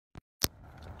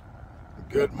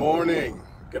Good morning,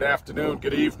 good afternoon,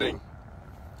 good evening.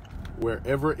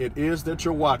 Wherever it is that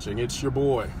you're watching, it's your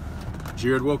boy,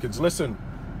 Jarrod Wilkins. Listen,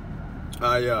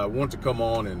 I want to come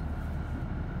on and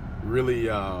really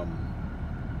talk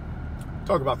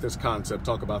about this concept,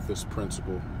 talk about this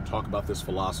principle, talk about this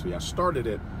philosophy. I started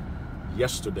it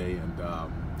yesterday and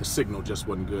the signal just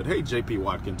wasn't good. Hey, JP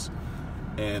Watkins.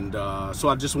 And so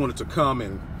I just wanted to come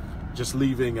and just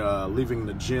leaving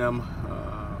the gym.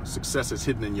 Success is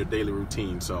hidden in your daily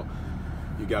routine, so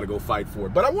you got to go fight for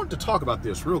it. But I want to talk about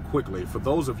this real quickly. For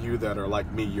those of you that are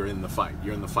like me, you're in the fight.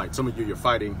 You're in the fight. Some of you, you're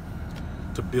fighting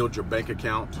to build your bank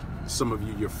account. Some of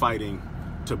you, you're fighting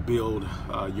to build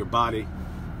your body.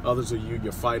 Others of you,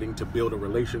 you're fighting to build a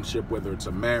relationship, whether it's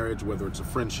a marriage, whether it's a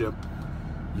friendship.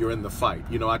 You're in the fight.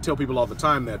 You know, I tell people all the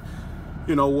time that,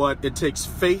 you know what, it takes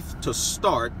faith to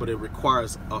start, but it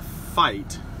requires a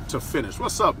fight to finish.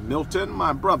 What's up, Milton,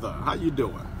 my brother? How you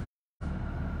doing?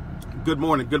 Good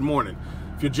morning, good morning.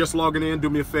 If you're just logging in, do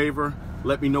me a favor.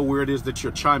 Let me know where it is that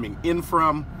you're chiming in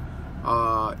from.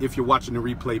 If you're watching the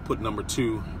replay, put number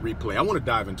 2, replay. I want to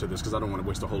dive into this because I don't want to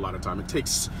waste a whole lot of time.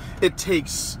 It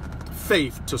takes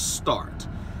faith to start.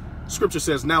 Scripture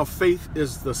says, now faith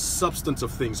is the substance of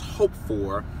things hoped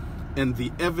for and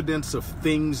the evidence of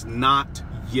things not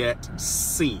yet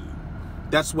seen.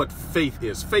 That's what faith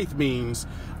is. Faith means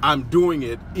I'm doing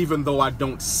it even though I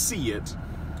don't see it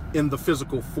in the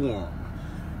physical form.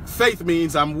 Faith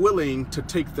means I'm willing to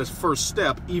take this first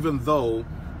step even though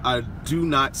I do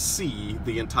not see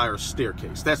the entire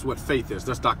staircase. That's what faith is.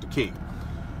 That's Dr. King.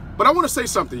 But I want to say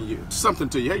something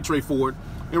to you. Hey, Trey Ford,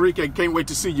 Enrique, can't wait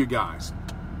to see you guys.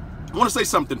 I want to say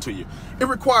something to you. It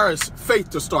requires faith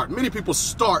to start. Many people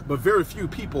start, but very few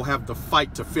people have the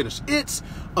fight to finish. It's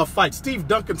a fight. Steve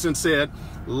Duncanson said,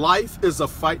 life is a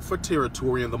fight for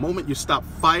territory, and the moment you stop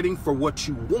fighting for what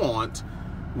you want,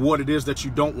 what it is that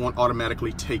you don't want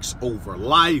automatically takes over.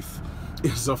 Life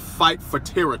is a fight for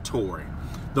territory.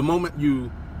 The moment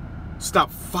you stop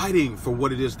fighting for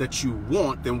what it is that you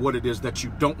want, then what it is that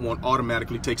you don't want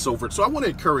automatically takes over. So I want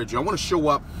to encourage you. I want to show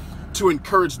up to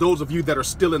encourage those of you that are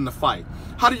still in the fight.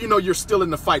 How do you know you're still in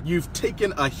the fight? You've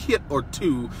taken a hit or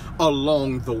two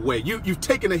along the way. You've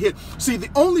taken a hit. See, the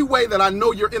only way that I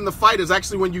know you're in the fight is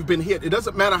actually when you've been hit. It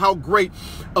doesn't matter how great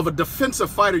of a defensive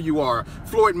fighter you are.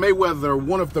 Floyd Mayweather,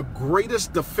 one of the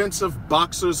greatest defensive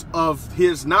boxers of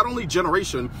his not only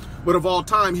generation, but of all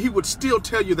time, he would still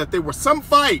tell you that there were some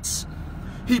fights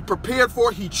he prepared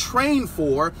for, he trained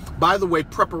for. By the way,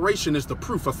 preparation is the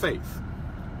proof of faith.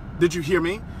 Did you hear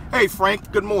me? Hey,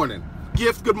 Frank, good morning.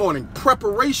 Gift, good morning.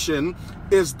 Preparation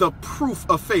is the proof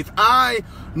of faith. I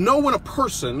know when a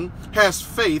person has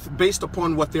faith based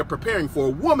upon what they're preparing for. A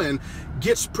woman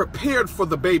gets prepared for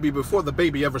the baby before the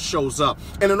baby ever shows up.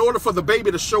 And in order for the baby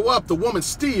to show up, the woman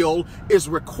still is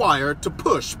required to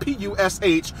push.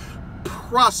 P-U-S-H,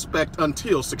 prospect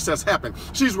until success happens.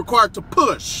 She's required to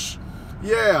push.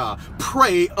 Yeah,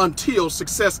 pray until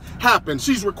success happens.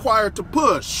 She's required to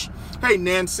push. Hey,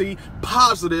 Nancy,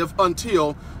 positive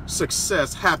until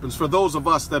success happens. For those of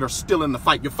us that are still in the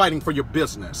fight, you're fighting for your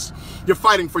business. You're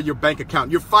fighting for your bank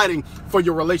account. You're fighting for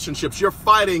your relationships. You're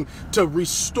fighting to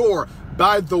restore.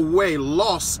 By the way,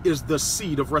 loss is the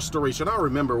seed of restoration. I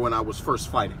remember when I was first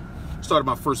fighting. Started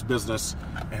my first business,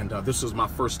 and this was my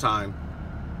first time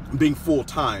being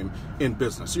full-time in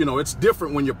business. You know, it's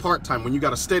different when you're part-time, when you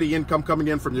got a steady income coming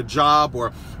in from your job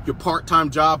or your part-time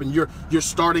job, and you're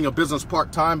starting a business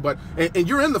part-time, and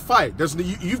you're in the fight.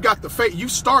 You've got the faith. You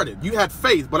started, you had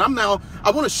faith, but I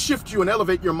want to shift you and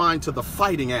elevate your mind to the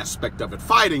fighting aspect of it.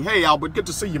 Fighting. Hey, Albert, good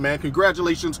to see you, man.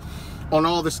 Congratulations on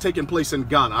all this taking place in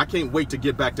Ghana. I can't wait to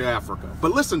get back to Africa.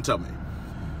 But listen to me.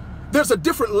 There's a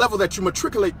different level that you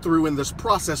matriculate through in this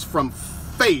process from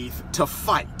faith to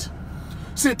fight.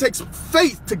 See, it takes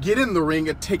faith to get in the ring.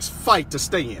 It takes fight to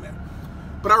stay in it.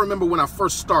 But I remember when I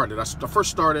first started,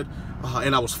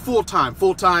 and I was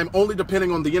full-time, only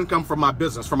depending on the income from my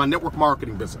business, from my network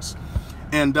marketing business.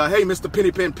 And hey, Mr.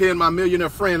 Penny Pen, my millionaire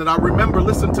friend, and I remember,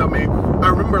 listen to me, I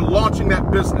remember launching that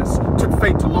business. Took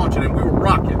faith to launch it, and we were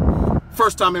rocking.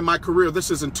 First time in my career,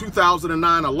 this is in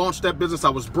 2009, I launched that business. I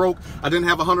was broke. I didn't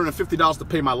have $150 to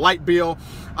pay my light bill.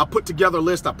 I put together a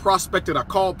list. I prospected. I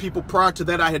called people. Prior to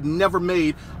that, I had never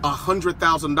made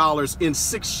 $100,000 in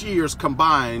 6 years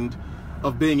combined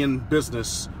of being in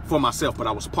business for myself, but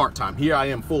I was part-time. Here I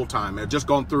am full-time. I had just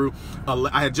gone through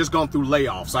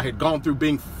layoffs. I had gone through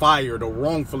being fired or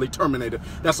wrongfully terminated.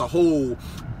 That's a whole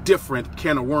different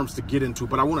can of worms to get into,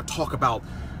 but I want to talk about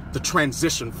the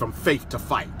transition from faith to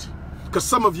fight. Because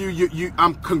some of you,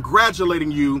 I'm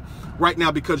congratulating you right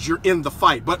now because you're in the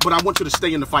fight, but I want you to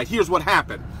stay in the fight. Here's what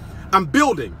happened. I'm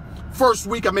building First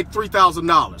week, I make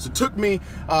 $3,000. It took me,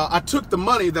 I took the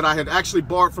money that I had actually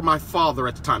borrowed from my father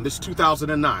at the time. This is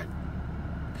 2009.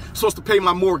 Supposed to pay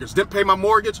my mortgage. Didn't pay my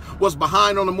mortgage. Was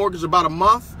behind on the mortgage about a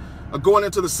month. Going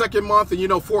into the second month, and you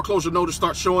know, foreclosure notice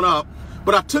starts showing up.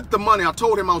 But I took the money. I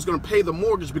told him I was going to pay the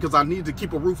mortgage because I needed to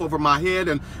keep a roof over my head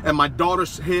and my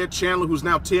daughter's head, Chandler, who's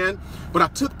now 10. But I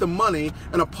took the money,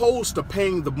 and opposed to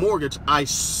paying the mortgage, I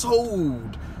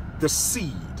sowed the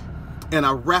seed, and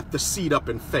I wrapped the seed up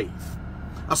in faith.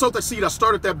 I sowed that seed. I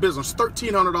started that business,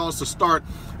 $1,300 to start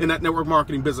in that network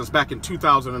marketing business back in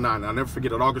 2009. I'll never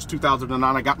forget it, August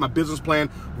 2009. I got my business plan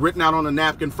written out on a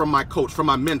napkin from my coach, from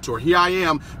my mentor. Here I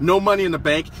am, no money in the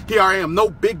bank. Here I am, no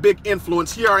big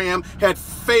influence. Here I am, had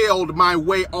failed my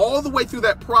way all the way through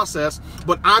that process,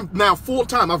 but I'm now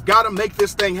full-time. I've got to make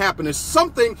this thing happen. There's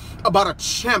something about a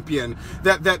champion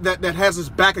that has his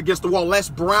back against the wall. Les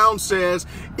Brown says,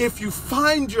 if you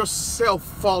find yourself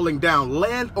falling down,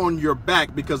 land on your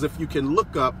back, because if you can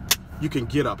look up, you can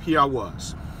get up. Here I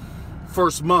was.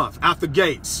 First month, out the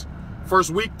gates.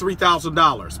 First week,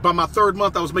 $3,000. By my third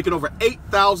month, I was making over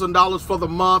 $8,000 for the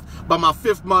month. By my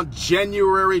fifth month,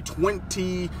 January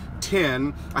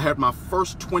 2010, I had my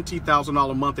first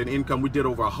 $20,000 month in income. We did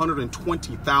over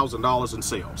 $120,000 in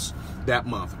sales that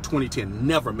month. 2010,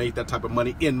 never made that type of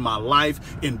money in my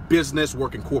life, in business,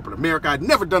 working corporate America. I'd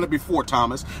never done it before,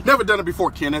 Thomas. Never done it before,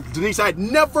 Kenneth. Denise, I had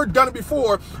never done it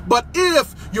before. But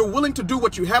if you're willing to do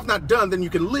what you have not done, then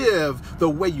you can live the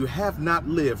way you have not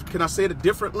lived. Can I say it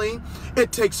differently?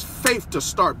 It takes faith to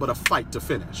start, but a fight to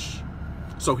finish.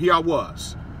 So here I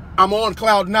was. I'm on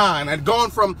cloud nine. I'd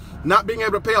gone from not being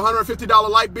able to pay a $150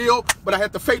 light bill, but I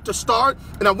had the faith to start.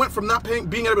 And I went from not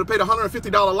being able to pay the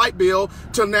 $150 light bill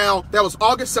to now, that was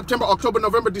August, September, October,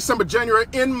 November, December, January.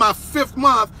 In my fifth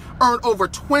month, earned over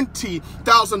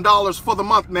 $20,000 for the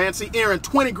month, Nancy. Aaron,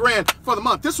 20 grand for the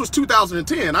month. This was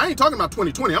 2010. I ain't talking about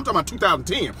 2020. I'm talking about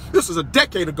 2010. This is a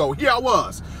decade ago. Here I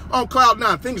was on cloud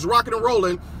nine, things rocking and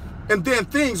rolling. And then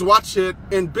things, watch it,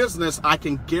 in business, I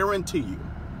can guarantee you,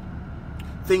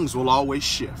 things will always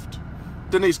shift.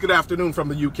 Denise, good afternoon from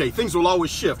the UK. Things will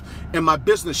always shift, and my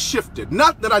business shifted.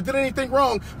 Not that I did anything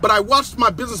wrong, but I watched my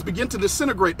business begin to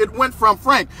disintegrate. It went from,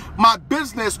 Frank, my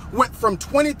business went from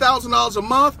 $20,000 a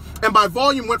month, and my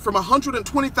volume went from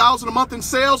 $120,000 a month in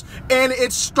sales, and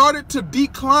it started to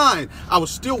decline. I was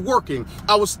still working.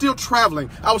 I was still traveling.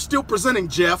 I was still presenting,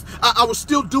 Jeff. I was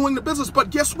still doing the business, but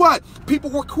guess what?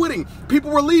 People were quitting.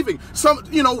 People were leaving. Some,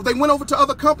 you know, they went over to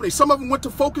other companies. Some of them went to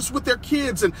focus with their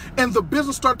kids, and the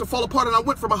business started to fall apart, and I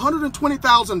went from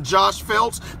 $120,000, Josh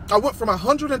Phelps. I went from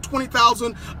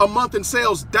 $120,000 a month in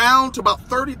sales down to about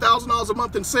 $30,000 a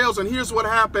month in sales. And here's what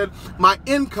happened. My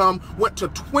income went to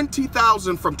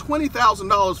 $20,000 from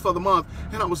 $20,000 for the month.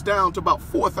 And I was down to about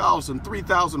 $4,000,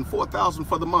 $3,000, $4,000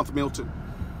 for the month, Milton.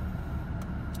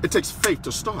 It takes faith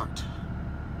to start,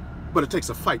 but it takes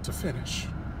a fight to finish.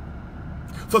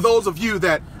 For those of you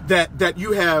that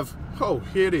you have, oh,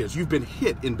 here it is. You've been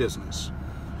hit in business.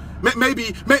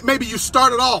 Maybe you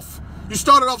started off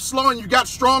slow and you got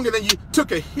strong, and then you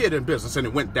took a hit in business and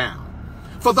it went down.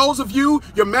 For those of you,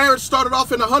 your marriage started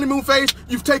off in the honeymoon phase.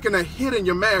 You've taken a hit in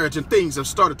your marriage and things have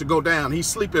started to go down. He's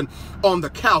sleeping on the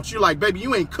couch. You're like, baby,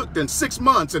 you ain't cooked in 6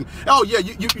 months. And oh yeah,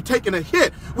 you're taking a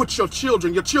hit with your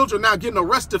children. Your children now getting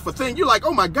arrested for things. You're like,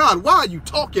 oh my God, why are you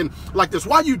talking like this?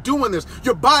 Why are you doing this?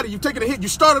 Your body, you've taken a hit. You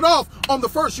started off on the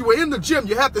first. You were in the gym.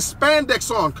 You had the spandex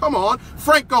on. Come on,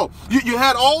 Franco. You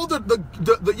had all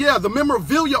the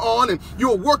memorabilia on, and you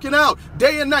were working out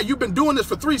day and night. You've been doing this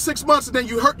for 6 months, and then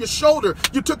you hurt your shoulder.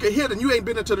 You took a hit and you ain't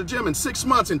been into the gym in 6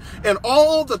 months, and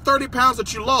all the 30 pounds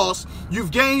that you lost, you've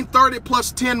gained 30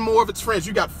 plus 10 more of its friends.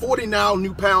 You got 40 now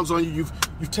new pounds on you.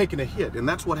 You've taken a hit, and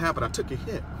that's what happened. I took a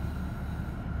hit.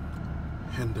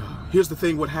 And here's the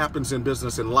thing, what happens in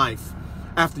business and life,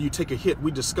 after you take a hit,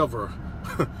 we discover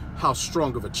how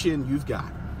strong of a chin you've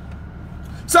got.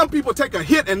 Some people take a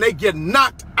hit and they get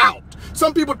knocked out.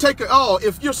 Some people take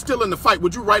if you're still in the fight,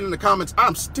 would you write in the comments,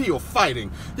 I'm still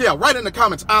fighting? Yeah, write in the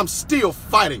comments, I'm still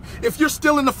fighting. If you're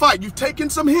still in the fight, you've taken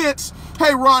some hits.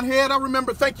 Hey, Ron Head, I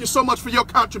remember, thank you so much for your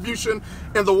contribution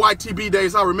in the YTB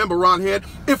days. I remember, Ron Head.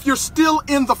 If you're still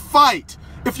in the fight,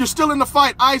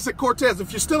 Isaac Cortez,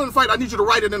 if you're still in the fight, I need you to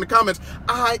write it in the comments.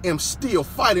 I am still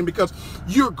fighting, because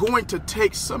you're going to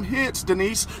take some hits,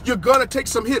 Denise. You're going to take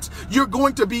some hits. You're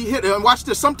going to be hit. And watch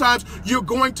this. Sometimes you're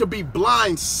going to be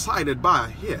blindsided by a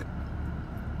hit.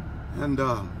 And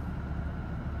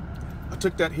I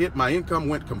took that hit. My income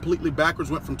went completely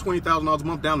backwards, went from $20,000 a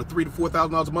month down to $3,000 to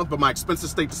 $4,000 a month, but my expenses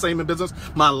stayed the same in business.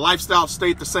 My lifestyle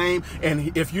stayed the same.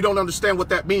 And if you don't understand what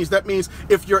that means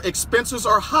if your expenses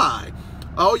are high,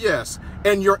 oh yes,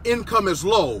 and your income is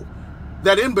low,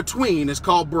 That in between is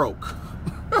called broke.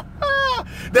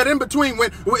 That in between,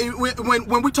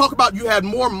 when we talk about you had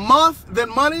more month than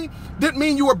money, didn't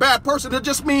mean you were a bad person. It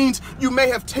just means you may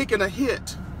have taken a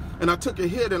hit. And I took a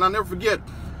hit, and I'll never forget.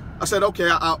 I said, okay,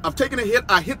 I've taken a hit.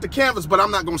 I hit the canvas, but I'm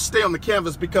not going to stay on the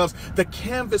canvas because the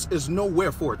canvas is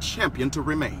nowhere for a champion to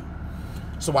remain.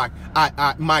 So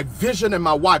my vision and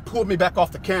my why pulled me back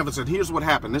off the canvas, and here's what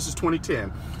happened. This is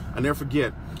 2010. I never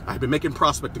forget. I had been making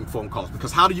prospecting phone calls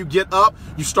because how do you get up?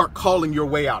 You start calling your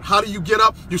way out. How do you get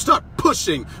up? You start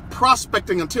pushing,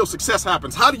 prospecting until success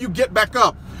happens. How do you get back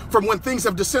up from when things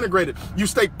have disintegrated? You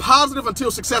stay positive until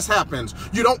success happens.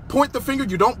 You don't point the finger.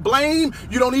 You don't blame.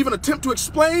 You don't even attempt to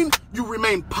explain. You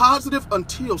remain positive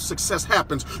until success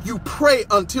happens. You pray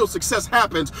until success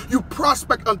happens. You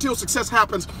prospect until success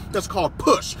happens. That's called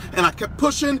push. And I kept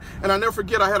pushing, and I never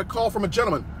forget, I had a call from a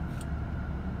gentleman.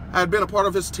 I had been a part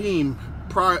of his team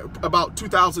prior, about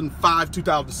 2005,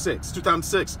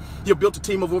 2006. He had built a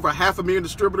team of over 500,000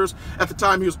 distributors. At the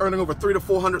time, he was earning over $300,000 to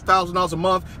 $400,000 a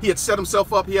month. He had set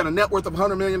himself up. He had a net worth of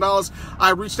 $100 million.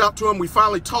 I reached out to him. We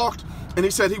finally talked, and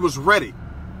he said he was ready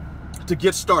to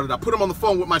get started. I put him on the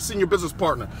phone with my senior business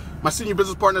partner. My senior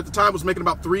business partner at the time was making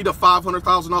about $300,000 to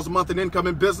 $500,000 a month in income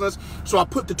in business. So I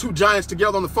put the two giants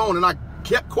together on the phone, and I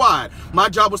kept quiet. My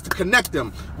job was to connect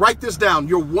them. Write this down.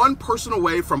 You're one person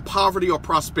away from poverty or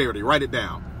prosperity. Write it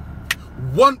down.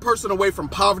 One person away from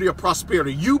poverty or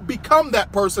prosperity. You become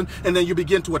that person, and then you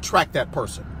begin to attract that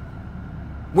person.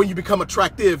 When you become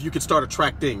attractive, you can start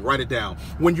attracting. Write it down.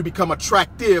 When you become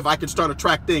attractive, I can start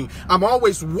attracting. I'm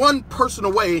always one person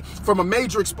away from a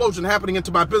major explosion happening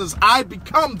into my business. I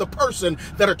become the person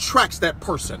that attracts that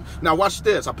person. Now watch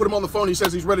this. I put him on the phone. He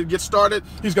says he's ready to get started.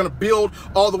 He's going to build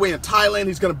all the way in Thailand.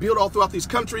 He's going to build all throughout these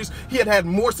countries. He had had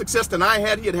more success than I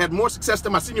had. He had had more success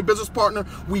than my senior business partner.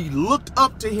 We looked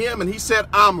up to him, and he said,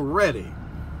 I'm ready.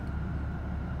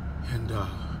 And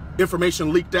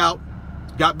information leaked out.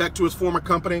 Got back to his former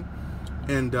company,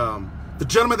 and the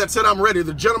gentleman that said I'm ready,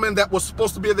 the gentleman that was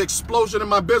supposed to be the explosion in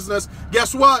my business,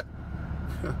 guess what?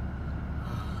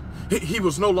 he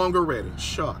was no longer ready.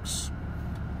 Shucks.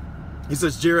 He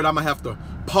says, Jarrod, I'm gonna have to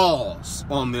pause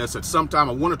on this at some time.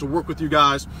 I wanted to work with you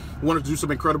guys, I wanted to do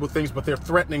some incredible things, but they're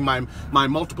threatening my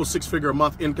multiple six-figure a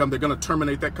month income. They're gonna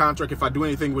terminate that contract if I do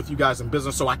anything with you guys in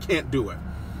business, so I can't do it.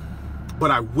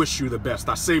 But I wish you the best.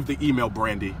 I saved the email,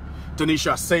 Brandy.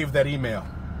 Tanisha, I saved that email.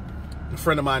 A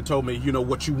friend of mine told me, you know,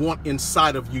 what you want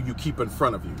inside of you, you keep in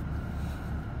front of you.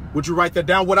 Would you write that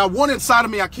down? What I want inside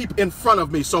of me, I keep in front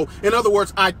of me. So in other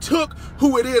words, I took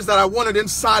who it is that I wanted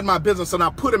inside my business and I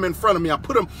put him in front of me. I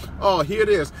put him, oh, here it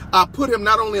is. I put him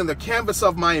not only on the canvas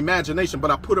of my imagination,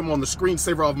 but I put him on the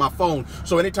screensaver of my phone.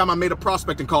 So anytime I made a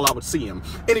prospecting call, I would see him.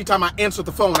 Anytime I answered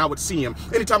the phone, I would see him.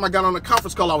 Anytime I got on a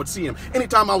conference call, I would see him.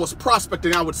 Anytime I was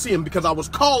prospecting, I would see him because I was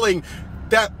calling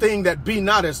that thing that be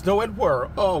not as though it were.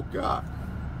 Oh, God.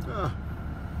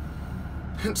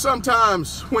 And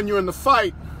sometimes when you're in the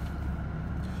fight,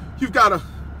 you gotta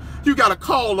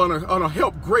call on a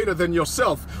help greater than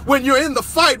yourself. When you're in the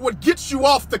fight, what gets you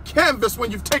off the canvas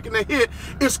when you've taken a hit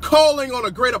is calling on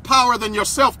a greater power than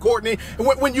yourself, Courtney. And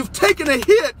when you've taken a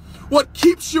hit, what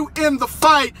keeps you in the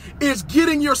fight is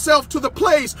getting yourself to the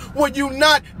place where you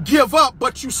not give up,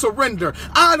 but you surrender.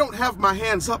 I don't have my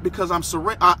hands up because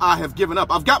I have given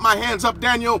up. I've got my hands up,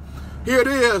 Daniel. Here it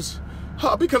is.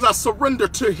 Because I surrender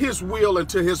to his will and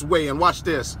to his way. And watch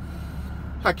this.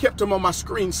 I kept him on my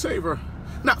screensaver,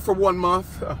 not for 1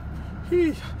 month.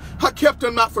 I kept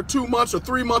him not for 2 months or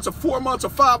 3 months or 4 months or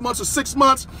 5 months or 6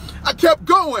 months. I kept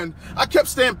going. I kept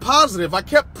staying positive. I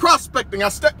kept prospecting.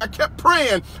 I kept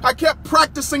praying. I kept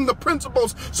practicing the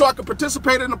principles so I could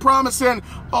participate in the promise. And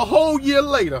a whole year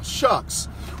later, shucks,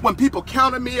 when people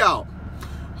counted me out,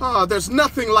 there's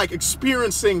nothing like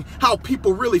experiencing how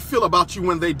people really feel about you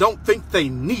when they don't think they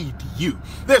need you.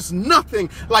 There's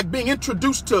nothing like being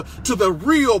introduced to the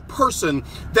real person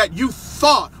that you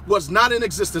thought was not in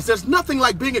existence. There's nothing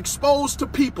like being exposed to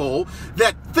people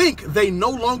that think they no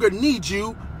longer need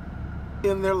you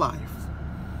in their life.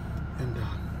 And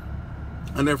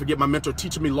I'll never forget my mentor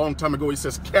teaching me a long time ago. He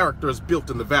says, character is built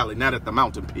in the valley, not at the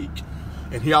mountain peak.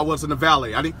 And here I was in the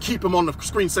valley. I didn't keep him on the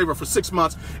screensaver for 6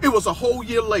 months. It was a whole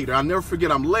year later. I'll never forget,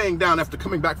 I'm laying down after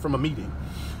coming back from a meeting.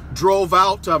 Drove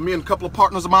out, me and a couple of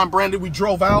partners of mine, Brandy, we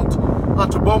drove out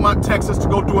to Beaumont, Texas to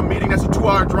go do a meeting. That's a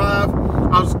 2-hour drive.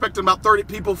 I was expecting about 30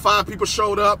 people. 5 people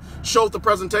showed up, showed the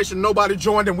presentation. Nobody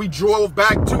joined, and we drove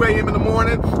back 2 a.m. in the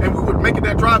morning, and we were making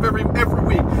that drive every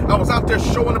week. I was out there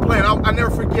showing the plan. I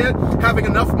never forget having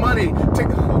enough money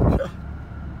to...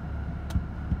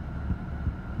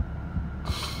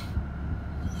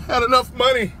 had enough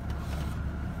money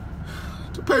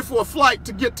to to pay for a flight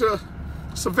to get to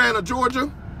Savannah,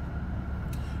 Georgia.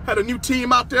 Had a new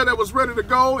team out there that was ready to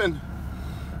go, and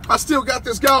I still got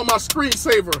this guy on my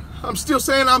screensaver. I'm still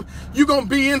saying, you gonna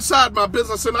be inside my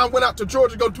business. And I went out to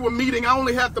Georgia to go to a meeting. I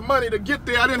only had the money to get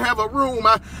there. I didn't have a room.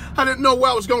 I didn't know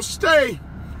where I was gonna stay.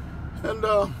 And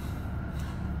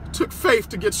it took faith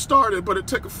to get started, but it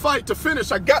took a fight to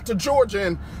finish. I got to Georgia,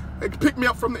 and they picked me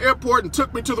up from the airport and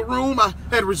took me to the room. I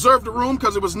had reserved the room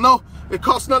because it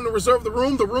cost nothing to reserve the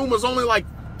room. The room was only like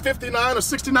 $59 or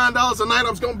 $69 a night. I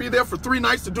was going to be there for 3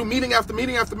 nights to do meeting after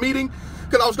meeting after meeting,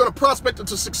 because I was going to prospect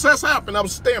until success happened. I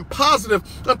was staying positive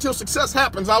until success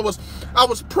happens. I was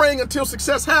praying until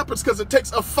success happens, because it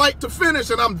takes a fight to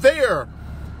finish, and I'm there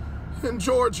in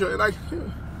Georgia, and I'm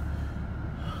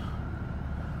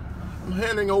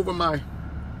handing over my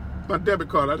debit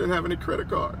card. I didn't have any credit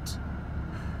cards.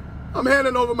 I'm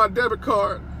handing over my debit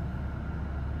card.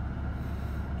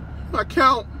 My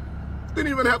account didn't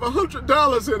even have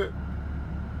 $100 in it.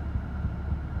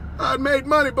 I had made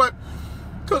money, but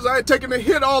because I had taken a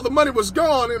hit, all the money was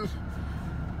gone.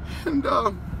 And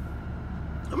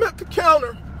I'm at the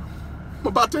counter. I'm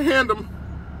about to hand him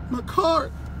my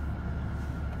card.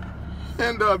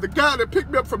 And the guy that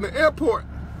picked me up from the airport,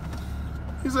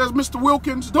 he says, "Mr.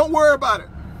 Wilkins, don't worry about it.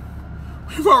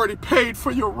 We've already paid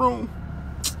for your room."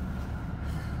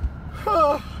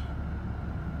 It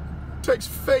takes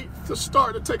faith to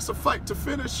start. It takes a fight to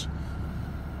finish.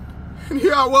 And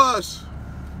here I was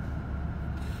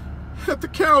at the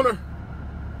counter.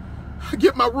 I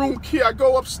get my room key. I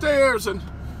go upstairs and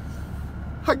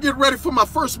I get ready for my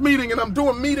first meeting, and I'm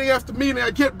doing meeting after meeting. I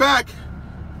get back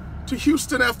to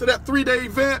Houston after that 3-day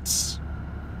event.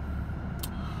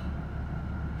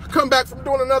 I come back from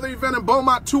doing another event in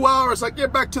Beaumont, 2 hours. I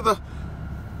get back to the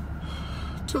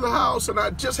house, and I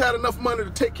just had enough money to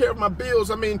take care of my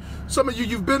bills. I mean, some of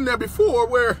you've been there before,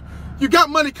 where you got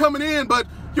money coming in, but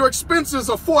your expenses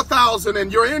are $4,000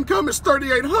 and your income is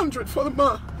 $3,800 for the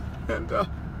month. And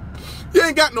you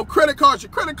ain't got no credit cards. Your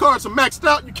credit cards are maxed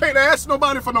out. You can't ask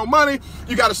nobody for no money.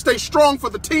 You got to stay strong for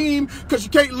the team, because you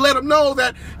can't let them know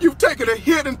that you've taken a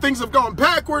hit and things have gone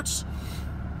backwards.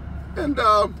 And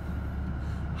I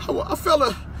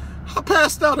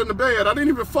passed out in the bed. I didn't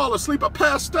even fall asleep. I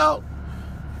passed out.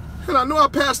 And I know I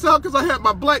passed out because I had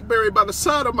my BlackBerry by the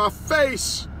side of my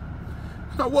face.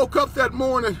 And I woke up that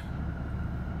morning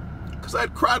because I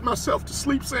had cried myself to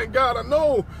sleep, saying, "God, I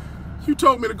know you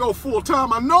told me to go full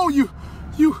time. I know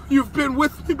you've been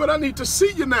with me, but I need to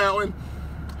see you now." And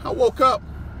I woke up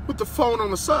with the phone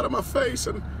on the side of my face,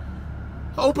 and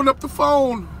I opened up the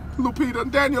phone, Lupita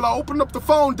and Daniel. I opened up the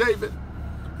phone, David,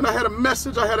 and I had a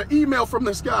message. I had an email from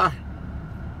this guy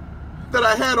that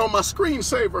I had on my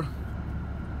screensaver.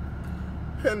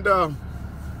 And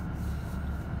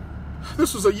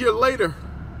this was a year later,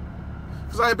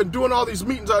 because I had been doing all these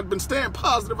meetings. I had been staying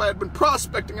positive. I had been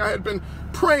prospecting. I had been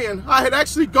praying. I had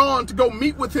actually gone to go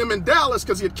meet with him in Dallas,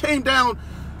 because he had came down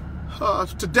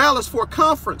to Dallas for a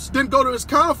conference. Didn't go to his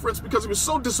conference because he was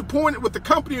so disappointed with the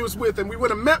company he was with, and we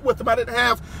went and met with him. I didn't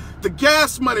have the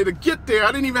gas money to get there.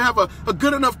 I didn't even have a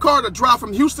good enough car to drive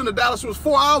from Houston to Dallas. It was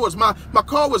 4 hours. My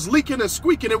car was leaking and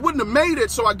squeaking. It wouldn't have made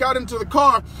it, so I got into the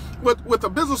car with a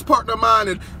business partner of mine,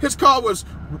 and his car was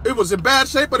in bad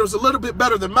shape, but it was a little bit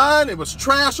better than mine. It was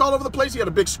trash all over the place. He had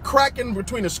a big crack in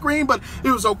between the screen, but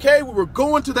it was okay. We were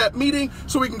going to that meeting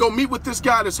so we can go meet with this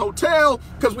guy at his hotel,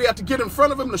 because we had to get in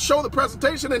front of him to show the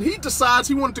presentation, and he decides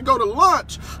he wanted to go to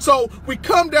lunch. So we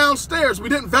come downstairs. We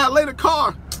didn't valet the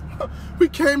car. We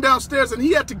came downstairs, and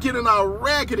he had to get in our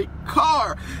raggedy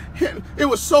car. And it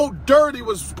was so dirty. It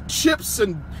was chips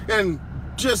and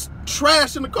just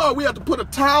trash in the car. We had to put a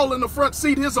towel in the front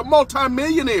seat. He's a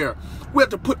multi-millionaire. We had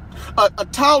to put a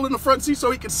towel in the front seat so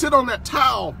he could sit on that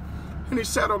towel. And he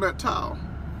sat on that towel.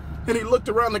 And he looked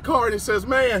around the car, and he says,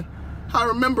 "Man, I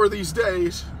remember these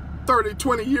days 30,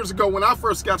 20 years ago when I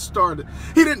first got started."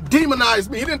 He didn't demonize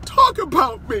me. He didn't talk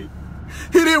about me.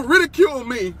 He didn't ridicule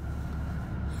me.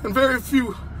 And very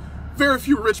few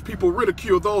rich people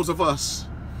ridicule those of us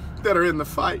that are in the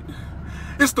fight.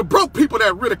 It's the broke people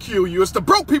that ridicule you. It's the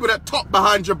broke people that talk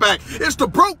behind your back. It's the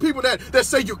broke people that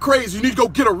say you're crazy. You need to go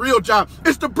get a real job.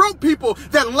 It's the broke people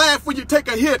that laugh when you take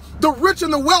a hit. The rich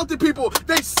and the wealthy people,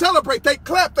 they celebrate, they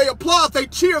clap, they applaud, they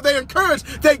cheer, they encourage,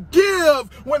 they give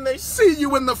when they see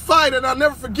you in the fight. And I'll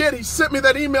never forget, he sent me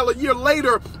that email a year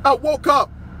later. I woke up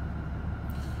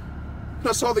and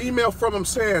I saw the email from him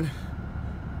saying,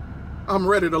 "I'm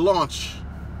ready to launch.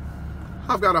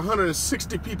 I've got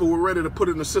 160 people we're ready to put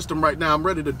in the system right now. I'm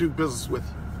ready to do business with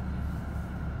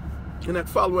you." And that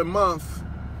following month,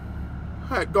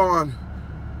 I had gone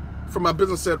from my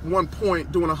business at one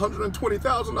point doing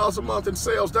 $120,000 a month in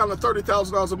sales down to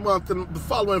 $30,000 a month. And the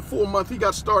following full month he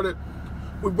got started,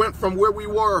 we went from where we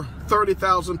were,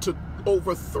 $30,000, to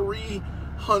over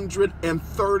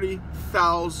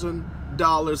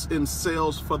 $330,000 in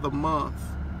sales for the month.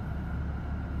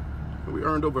 And we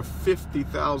earned over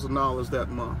 $50,000 that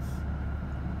month.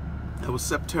 That was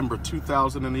September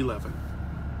 2011.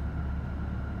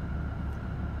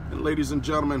 And ladies and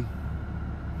gentlemen,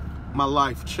 my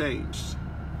life changed.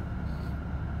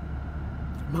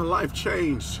 My life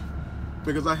changed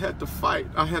because I had to fight.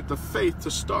 I had the faith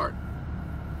to start.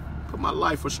 But my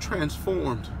life was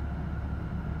transformed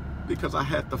because I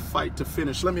had the fight to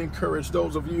finish. Let me encourage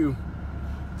those of you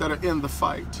that are in the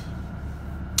fight.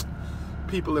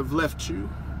 People have left you.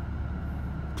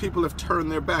 People have turned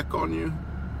their back on you.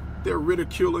 They're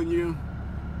ridiculing you.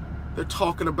 They're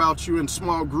talking about you in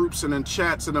small groups and in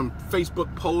chats and in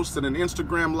Facebook posts and in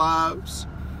Instagram lives.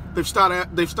 They've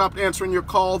stopped answering your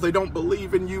call. They don't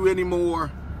believe in you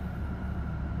anymore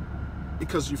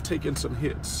because you've taken some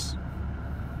hits.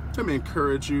 Let me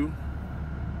encourage you.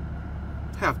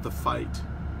 Have the fight.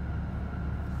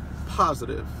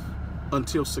 Positive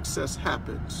until success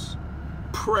happens.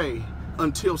 Pray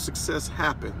until success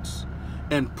happens.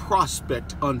 And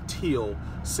prospect until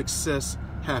success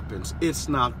happens. It's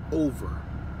not over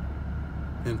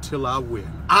until I win.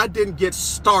 I didn't get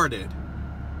started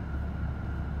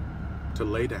to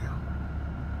lay down.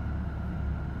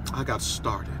 I got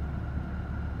started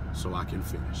so I can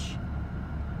finish.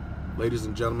 Ladies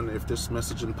and gentlemen, if this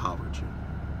message empowered you,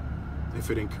 if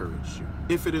it encouraged you,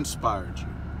 if it inspired you,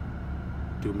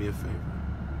 do me a favor.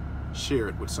 Share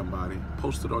it with somebody.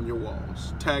 Post it on your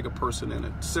walls. Tag a person in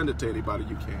it. Send it to anybody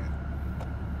you can.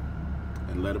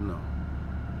 And let them know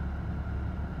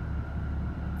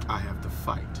I have to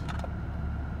fight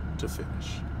to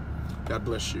finish. God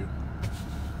bless you.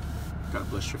 God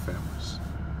bless your families.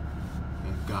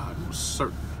 And God will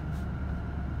certainly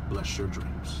bless your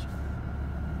dreams.